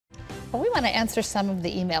Well, we want to answer some of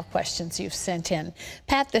the email questions you've sent in.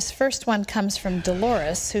 Pat, this first one comes from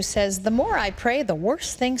Dolores, who says, the more I pray, the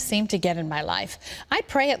worse things seem to get in my life. I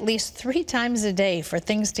pray at least 3 times a day for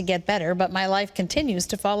things to get better, but my life continues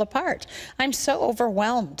to fall apart. I'm so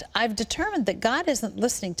overwhelmed. I've determined that God isn't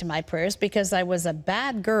listening to my prayers because I was a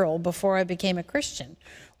bad girl before I became a Christian.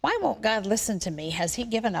 Why won't God listen to me? Has he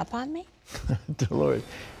given up on me? Dolores,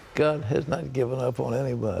 God has not given up on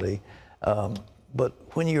anybody. But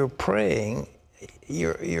when you're praying,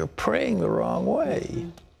 you're praying the wrong way. Mm-hmm.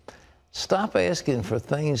 Stop asking for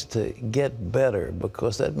things to get better,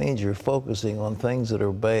 because that means you're focusing on things that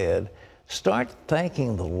are bad. Start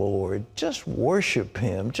thanking the Lord. Just worship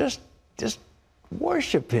him. Just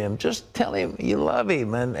worship him. Just tell him you love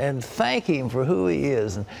him and thank him for who he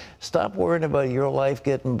is. And stop worrying about your life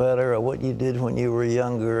getting better or what you did when you were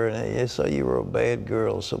younger and so you were a bad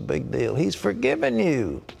girl. So big deal. He's forgiven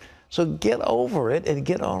you. So get over it and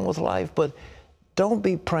get on with life. But don't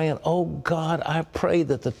be praying, oh, God, I pray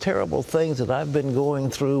that the terrible things that I've been going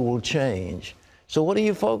through will change. So what are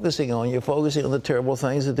you focusing on? You're focusing on the terrible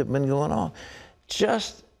things that have been going on.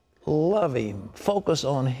 Just love him. Focus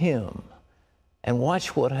on him. And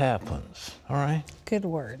watch what happens, all right? Good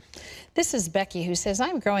word. This is Becky, who says,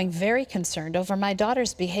 I'm growing very concerned over my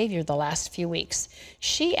daughter's behavior the last few weeks.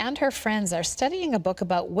 She and her friends are studying a book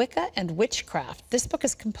about Wicca and witchcraft. This book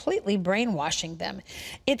is completely brainwashing them.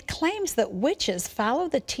 It claims that witches follow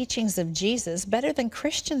the teachings of Jesus better than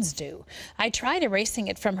Christians do. I tried erasing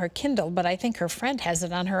it from her Kindle, but I think her friend has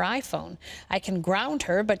it on her iPhone. I can ground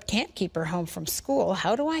her, but can't keep her home from school.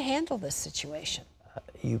 How do I handle this situation?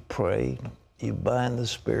 You pray. You bind the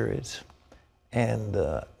spirits, and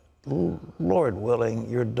Lord willing,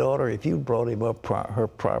 your daughter, if you brought him up her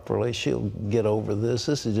properly, she'll get over this.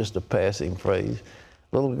 This is just a passing phase.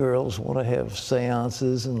 Little girls want to have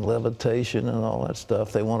seances and levitation and all that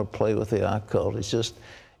stuff. They want to play with the occult. It's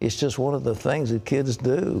just one of the things that kids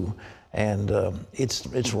do, and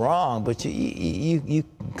it's wrong. But you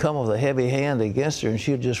come with a heavy hand against her, and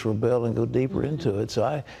she'll just rebel and go deeper into it.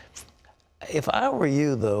 So if I were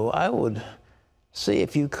you, though, I would see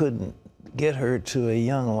if you couldn't get her to a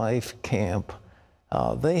Young Life camp.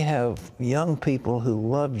 They have young people who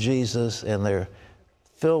love Jesus, and they're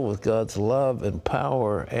filled with God's love and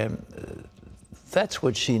power, and that's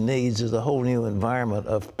what she needs, is a whole new environment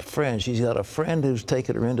of friends. She's got a friend who's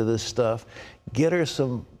taken her into this stuff. Get her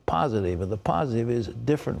some positive, and the positive is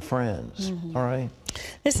different friends, all right?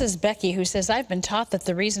 This is Becky, who says, I've been taught that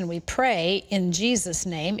the reason we pray in Jesus'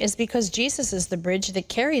 name is because Jesus is the bridge that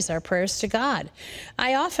carries our prayers to God.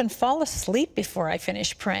 I often fall asleep before I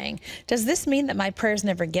finish praying. Does this mean that my prayers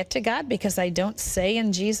never get to God because I don't say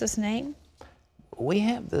in Jesus' name? We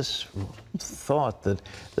have this thought that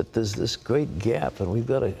there's this great gap, and we've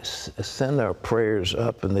got to send our prayers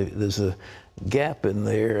up, and there's a gap in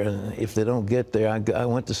there, and if they don't get there, I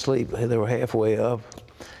went to sleep, they were halfway up.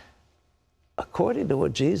 According to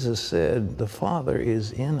what Jesus said, the Father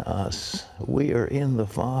is in us. We are in the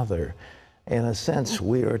Father. In a sense,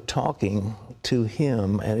 we are talking to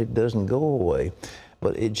him, and it doesn't go away.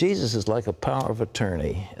 But Jesus is like a power of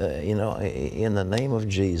attorney, you know, in the name of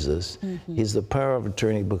Jesus. He's the power of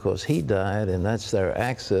attorney because he died, and that's our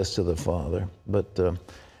access to the Father. But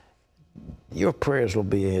your prayers will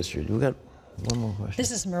be answered. We've got one more question.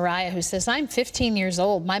 This is Mariah, who says, I'm 15 years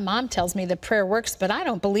old. My mom tells me that prayer works, but I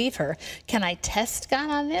don't believe her. Can I test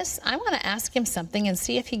God on this? I want to ask him something and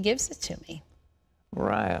see if he gives it to me.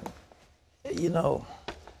 Mariah, you know,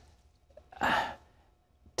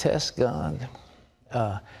 test God.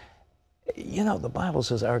 You know, the Bible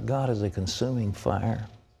says our God is a consuming fire.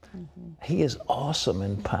 He is awesome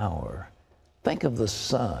in power. Think of the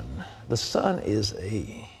sun. The sun is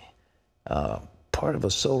a part of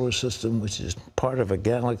a solar system, which is part of a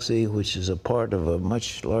galaxy, which is a part of a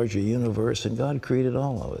much larger universe, and God created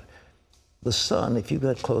all of it. The sun, if you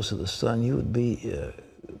got close to the sun, you would be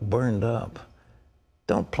burned up.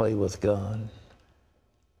 Don't play with God.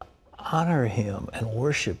 Honor him and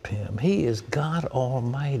worship him. He is God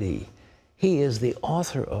Almighty. He is the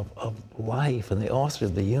author of life and the author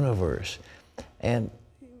of the universe. And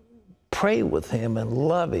pray with him and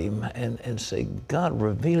love him and say, God,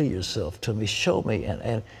 reveal yourself to me, show me,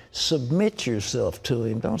 and submit yourself to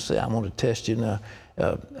him. Don't say, I want to test you now.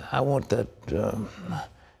 I want that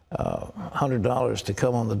 $100 to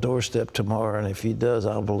come on the doorstep tomorrow, and if he does,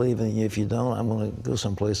 I'll believe in you. If you don't, I'm going to go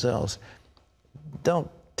someplace else.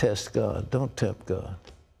 Don't test God. Don't tempt God.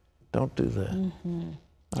 Don't do that.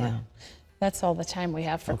 Yeah. That's all the time we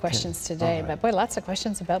have for questions today. But boy, lots of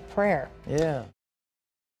questions about prayer. Yeah.